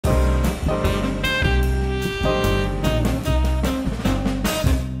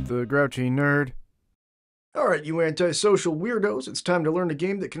the Grouchy Nerd. Alright, you antisocial weirdos, it's time to learn a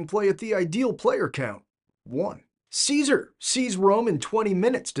game that can play at the ideal player count. 1. Caesar sees Rome in 20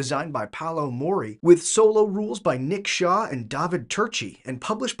 minutes, designed by Paolo Mori, with solo rules by Nick Shaw and David Turchi, and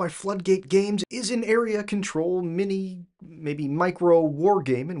published by Floodgate Games, is an area control maybe micro war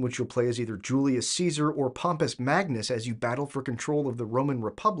game in which you'll play as either Julius Caesar or Pompus Magnus as you battle for control of the Roman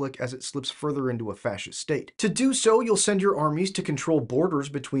Republic as it slips further into a fascist state. To do so, you'll send your armies to control borders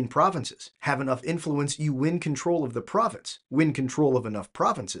between provinces. Have enough influence, you win control of the province. Win control of enough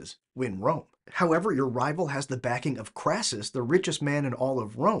provinces, win Rome. However, your rival has the backing of Crassus, the richest man in all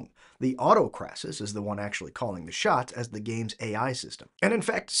of Rome. The autocratus is the one actually calling the shots as the game's AI system. And in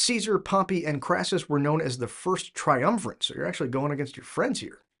fact, Caesar, Pompy, and Crassus were known as the first triumvirate, so you're actually going against your friends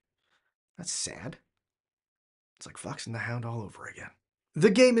here. That's sad. It's like Fox and the Hound all over again.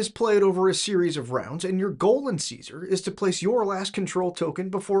 The game is played over a series of rounds, and your goal in Caesar is to place your last control token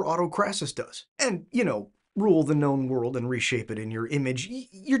before Autocratus does. And, rule the known world and reshape it in your image.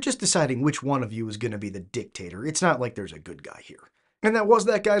 You're just deciding which one of you is going to be the dictator. It's not like there's a good guy here. And that was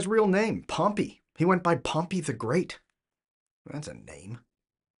that guy's real name, Pompy. He went by Pompy the Great. That's a name.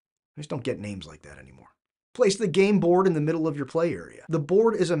 I just don't get names like that anymore. Place the game board in the middle of your play area. The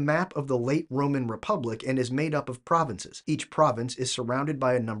board is a map of the late Roman Republic and is made up of provinces. Each province is surrounded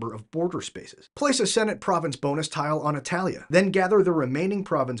by a number of border spaces. Place a Senate province bonus tile on Italia. Then gather the remaining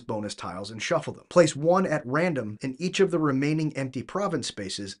province bonus tiles and shuffle them. Place one at random in each of the remaining empty province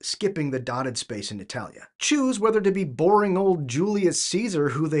spaces, skipping the dotted space in Italia. Choose whether to be boring old Julius Caesar,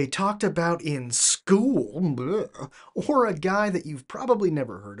 who they talked about in school, or a guy that you've probably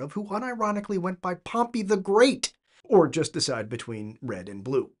never heard of who unironically went by Pompey the Great, or just decide between red and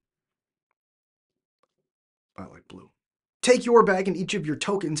blue. I like blue. Take your bag and each of your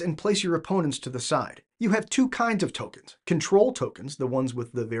tokens and place your opponents to the side. You have two kinds of tokens. Control tokens, the ones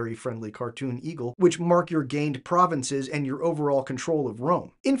with the very friendly cartoon eagle, which mark your gained provinces and your overall control of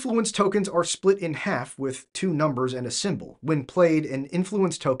Rome. Influence tokens are split in half with two numbers and a symbol. When played, an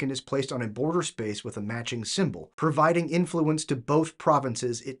influence token is placed on a border space with a matching symbol, providing influence to both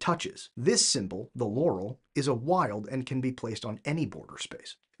provinces it touches. This symbol, the laurel, is a wild and can be placed on any border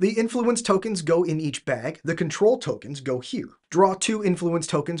space. The influence tokens go in each bag. The control tokens go here. Draw 2 influence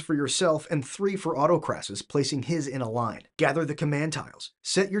tokens for yourself and 3 for Autocratus, placing his in a line. Gather the command tiles.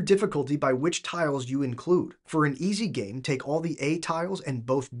 Set your difficulty by which tiles you include. For an easy game, take all the A tiles and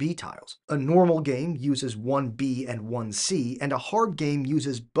both B tiles. A normal game uses 1 B and 1 C, and a hard game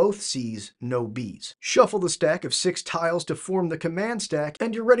uses both C's, no B's. Shuffle the stack of 6 tiles to form the command stack,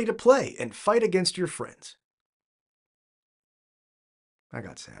 and you're ready to play and fight against your friends. I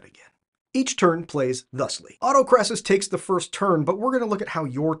got sad again. Each turn plays thusly. Autocratus takes the first turn, but we're going to look at how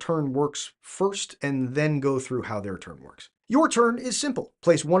your turn works first and then go through how their turn works. Your turn is simple.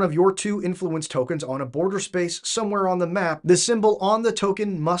 Place one of your 2 influence tokens on a border space somewhere on the map. The symbol on the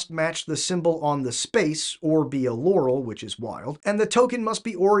token must match the symbol on the space, or be a laurel, which is wild, and the token must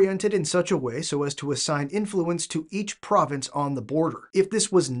be oriented in such a way so as to assign influence to each province on the border. If this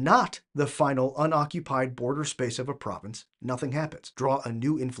was not the final unoccupied border space of a province, nothing happens. Draw a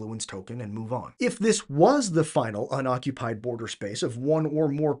new influence token and move on. If this was the final unoccupied border space of one or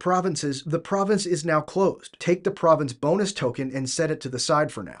more provinces, the province is now closed. Take the province bonus token and set it to the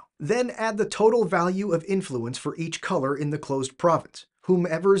side for now. Then add the total value of influence for each color in the closed province.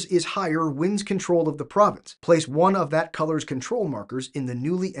 Whomever's is higher wins control of the province. Place one of that color's control markers in the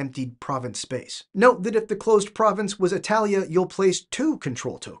newly emptied province space. Note that if the closed province was Italia, you'll place 2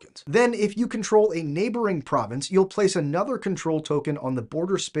 control tokens. Then, if you control a neighboring province, you'll place another control token on the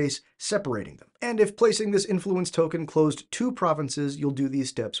border space separating them. And if placing this influence token closed 2 provinces, you'll do these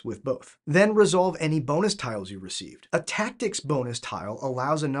steps with both. Then resolve any bonus tiles you received. A tactics bonus tile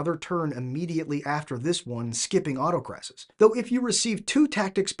allows another turn immediately after this one, skipping Autocratus. Though if you receive 2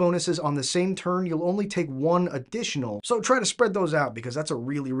 tactics bonuses on the same turn, you'll only take 1 additional, so try to spread those out because that's a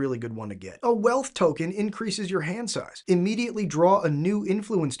really good one to get. A wealth token increases your hand size. Immediately draw a new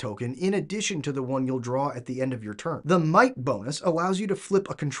influence token in addition to the one you'll draw at the end of your turn. The might bonus allows you to flip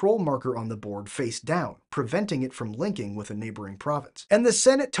a control marker on the board face down, preventing it from linking with a neighboring province. And the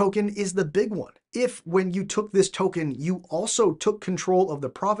Senate token is the big one. If, when you took this token, you also took control of the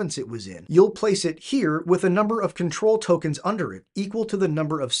province it was in, you'll place it here with a number of control tokens under it equal to the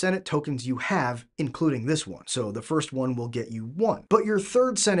number of Senate tokens you have, including this one. So the first one will get you 1. But your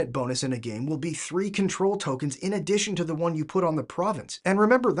third Senate bonus in a game will be 3 control tokens in addition to the one you put on the province. And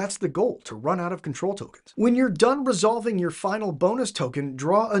remember, that's the goal, to run out of control tokens. When you're done resolving your final bonus token,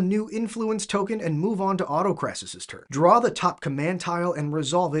 draw a new influence token and move on to to Autocrass's turn. Draw the top command tile and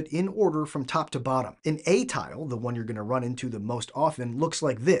resolve it in order from top to bottom. An A tile, the one you're going to run into the most often, looks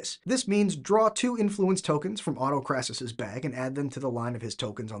like this. This means draw 2 influence tokens from Autocrass's bag and add them to the line of his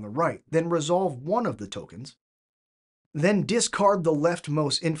tokens on the right. Then resolve one of the tokens. Then discard the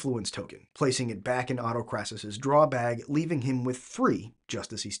leftmost influence token, placing it back in Autocrass's draw bag, leaving him with 3,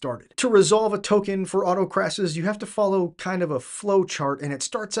 just as he started. To resolve a token for Autocrass's, you have to follow kind of a flow chart, and it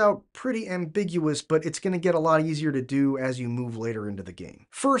starts out pretty ambiguous, but it's going to get a lot easier to do as you move later into the game.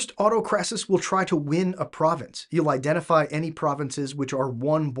 First, Autocrass's will try to win a province. You'll identify any provinces which are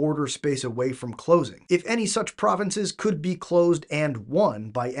 1 border space away from closing. If any such provinces could be closed and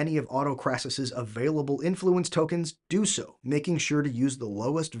won by any of Autocrass's available influence tokens, do so, making sure to use the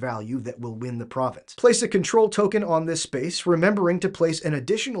lowest value that will win the province. Place a control token on this space, remembering to place an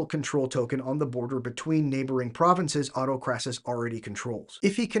additional control token on the border between neighboring provinces Autocrass's already controls.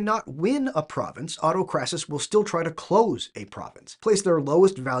 If he cannot win a province, Autocrass's will still try to close a province. Place their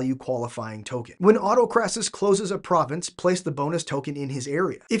lowest value qualifying token. When Autocrass's closes a province, place the bonus token in his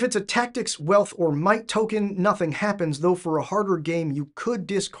area. If it's a tactics, wealth, or might token, nothing happens, though for a harder game you could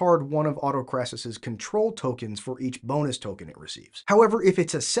discard one of Autocrass's control tokens for each bonus token it receives. However, if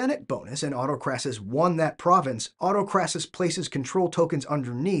it's a Senate bonus and Autocrass's won that province, Autocrass's places control tokens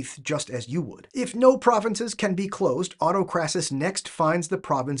underneath just as you would. If no provinces can be closed, Autocrass's next finds the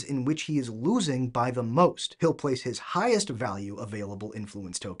province in which he is losing by the most. He'll place his highest value available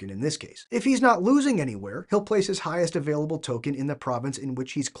influence token in this case. If he's not losing anywhere, he'll place his highest available token in the province in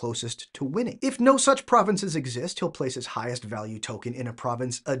which he's closest to winning. If no such provinces exist, he'll place his highest value token in a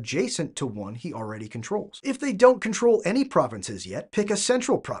province adjacent to one he already controls. If they don't control any provinces yet, pick a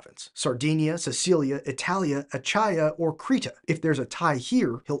central province: Sardinia, Sicilia, Italia, Achaia, or Crete. If there's a tie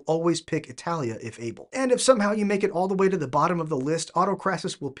here, he'll always pick Italia if able. And if somehow you make it all the way to the bottom of the list,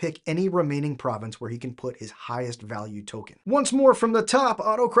 Autocrass's will pick any remaining province where he can put his highest value token. Once more from the top,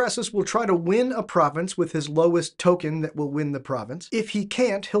 Autocrass's will try to win a province with his lowest token that will win the province. If he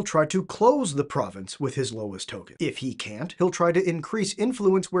can't, he'll try to close the province with his lowest token. If he can't, he'll try to increase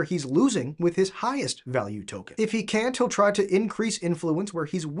influence where he's losing with his highest value token. If he can't, he'll try to increase influence where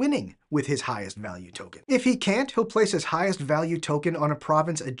he's winning with his highest value token. If he can't, he'll place his highest value token on a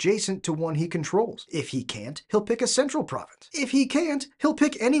province adjacent to one he controls. If he can't, he'll pick a central province. If he can't, he'll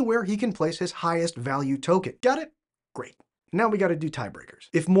pick anywhere he can place his highest value token. Got it? Great. Now we gotta do tiebreakers.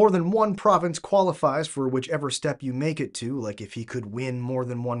 If more than one province qualifies for whichever step you make it to, like if he could win more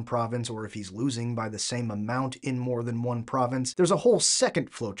than one province or if he's losing by the same amount in more than one province, there's a whole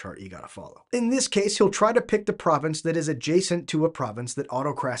second flowchart you gotta follow. In this case, he'll try to pick the province that is adjacent to a province that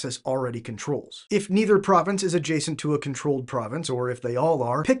Autocrass's already controls. If neither province is adjacent to a controlled province, or if they all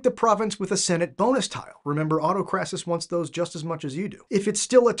are, pick the province with a Senate bonus tile. Remember, Autocrass's wants those just as much as you do. If it's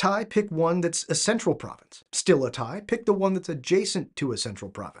still a tie, pick one that's a central province. Still a tie, pick the one that's adjacent to a central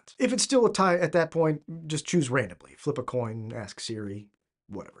province. If it's still a tie at that point, just choose randomly. Flip a coin, ask Siri,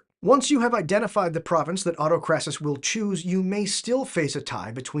 whatever. Once you have identified the province that Autocrass's will choose, you may still face a tie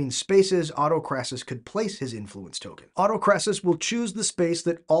between spaces Autocrass's could place his influence token. Autocrass's will choose the space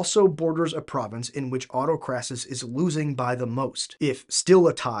that also borders a province in which Autocrass's is losing by the most. If still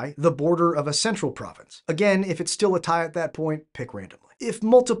a tie, the border of a central province. Again, if it's still a tie at that point, pick randomly. If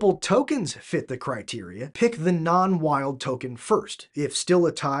multiple tokens fit the criteria, pick the non-wild token first. If still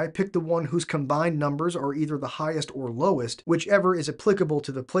a tie, pick the one whose combined numbers are either the highest or lowest, whichever is applicable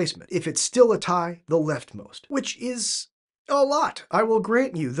to the placement. If it's still a tie, the leftmost, which is a lot, I will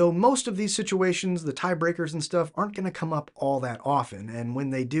grant you, though most of these situations, the tiebreakers and stuff, aren't going to come up all that often, and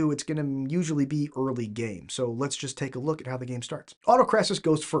when they do, it's going to usually be early game. So let's just take a look at how the game starts. Autocrass's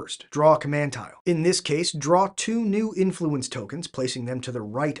goes first. Draw a command tile. In this case, draw 2 new influence tokens, placing them to the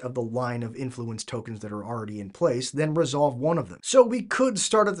right of the line of influence tokens that are already in place, then resolve one of them. So we could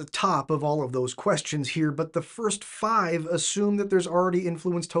start at the top of all of those questions here, but the first 5 assume that there's already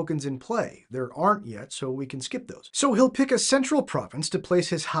influence tokens in play. There aren't yet, so we can skip those. So he'll pick a central province to place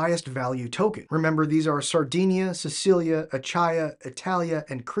his highest value token. Remember, these are Sardinia, Sicilia, Achaia, Italia,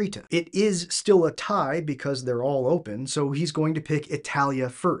 and Crete. It is still a tie because they're all open, so he's going to pick Italia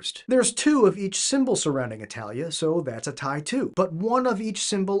first. There's 2 of each symbol surrounding Italia, so that's a tie too. But one of each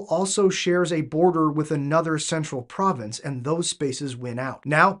symbol also shares a border with another central province, and those spaces win out.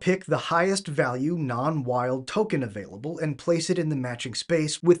 Now pick the highest value non-wild token available and place it in the matching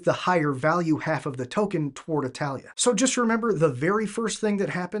space with the higher value half of the token toward Italia. So just remember, the very first thing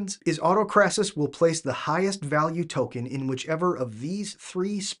that happens is Autocrass's will place the highest value token in whichever of these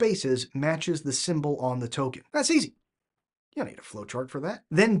 3 spaces matches the symbol on the token. That's easy. You don't need a flowchart for that.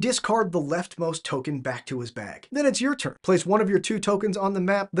 Then discard the leftmost token back to his bag. Then it's your turn. Place one of your 2 tokens on the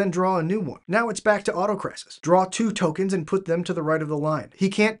map, then draw a new one. Now it's back to Autocrasis. Draw 2 tokens and put them to the right of the line. He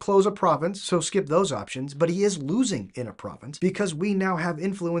can't close a province, so skip those options, but he is losing in a province because we now have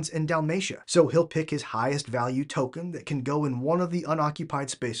influence in Dalmatia. So he'll pick his highest value token that can go in one of the unoccupied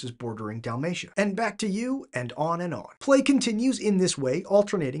spaces bordering Dalmatia. And back to you, and on and on. Play continues in this way,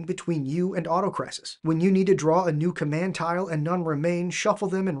 alternating between you and Autocrasis. When you need to draw a new command tile and none remain, shuffle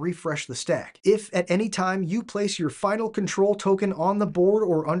them and refresh the stack. If at any time you place your final control token on the board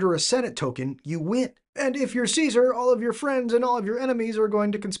or under a Senate token, you win. And if you're Caesar, all of your friends and all of your enemies are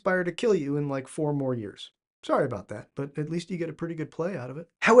going to conspire to kill you in like 4 more years. Sorry about that, but at least you get a pretty good play out of it.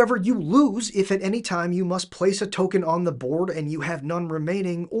 However, you lose if at any time you must place a token on the board and you have none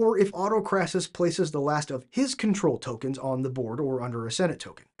remaining, or if Autocrasis places the last of his control tokens on the board or under a Senate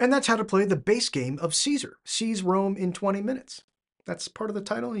token. And that's how to play the base game of Caesar. Seize Rome in 20 minutes. That's part of the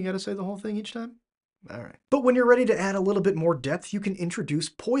title? You gotta say the whole thing each time? All right. But when you're ready to add a little bit more depth, you can introduce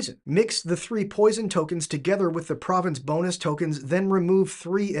poison. Mix the 3 poison tokens together with the province bonus tokens, then remove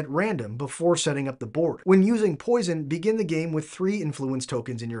 3 at random before setting up the board. When using poison, begin the game with 3 influence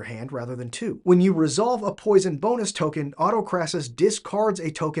tokens in your hand rather than 2. When you resolve a poison bonus token, Autocrasis discards a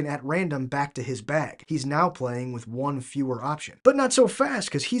token at random back to his bag. He's now playing with 1 fewer option. But not so fast,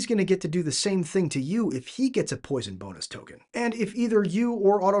 because he's going to get to do the same thing to you if he gets a poison bonus token. And if either you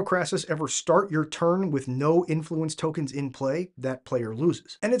or Autocrasis ever start your turn with no influence tokens in play, that player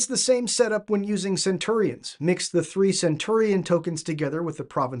loses. And it's the same setup when using Centurions. Mix the 3 Centurion tokens together with the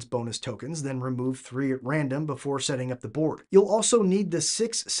province bonus tokens, then remove 3 at random before setting up the board. You'll also need the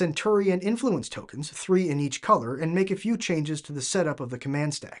 6 Centurion influence tokens, 3 in each color, and make a few changes to the setup of the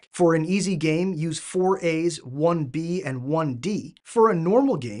command stack. For an easy game, use 4 A's, 1 B, and 1 D. For a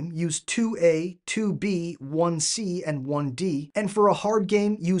normal game, use 2 A, 2 B, 1 C, and 1 D. And for a hard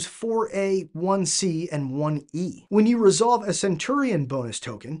game, use 4 A, 1 C, and 1 E. When you resolve a Centurion bonus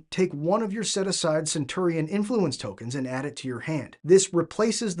token, take one of your set-aside Centurion influence tokens and add it to your hand. This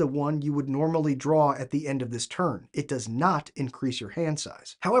replaces the one you would normally draw at the end of this turn. It does not increase your hand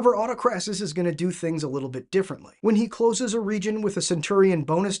size. However, Autocrasis is going to do things a little bit differently. When he closes a region with a Centurion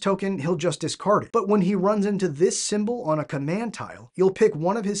bonus token, he'll just discard it. But when he runs into this symbol on a command tile, you'll pick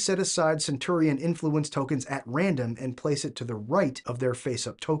one of his set-aside Centurion influence tokens at random and place it to the right of their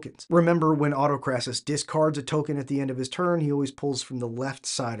face-up tokens. Remember, when Autocrasis discards a token at the end of his turn, he always pulls from the left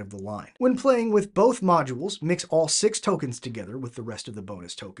side of the line. When playing with both modules, mix all 6 tokens together with the rest of the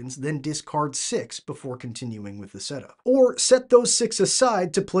bonus tokens, then discard 6 before continuing with the setup. Or set those 6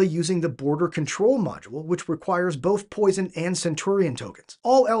 aside to play using the border control module, which requires both poison and Centurion tokens.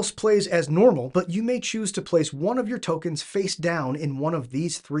 All else plays as normal, but you may choose to place one of your tokens face down in one of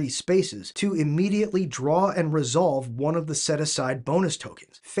these 3 spaces to immediately draw and resolve one of the set-aside bonus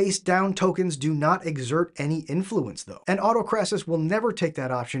tokens. Face down tokens do not exert any influence though, and Autocrasis will never take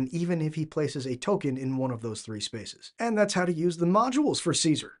that option even if he places a token in one of those 3 spaces. And that's how to use the modules for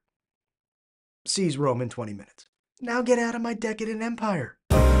Caesar. Seize Rome in 20 minutes. Now get out of my decadent empire.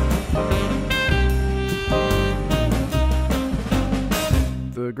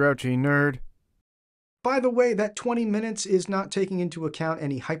 The Grouchy Nerd. By the way, that 20 minutes is not taking into account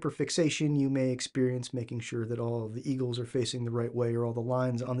any hyperfixation you may experience, making sure that all of the eagles are facing the right way or all the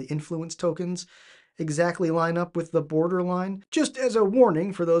lines on the influence tokens exactly line up with the border line. Just as a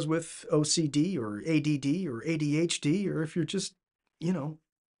warning for those with OCD or ADD or ADHD, or if you're just, a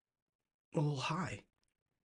little high.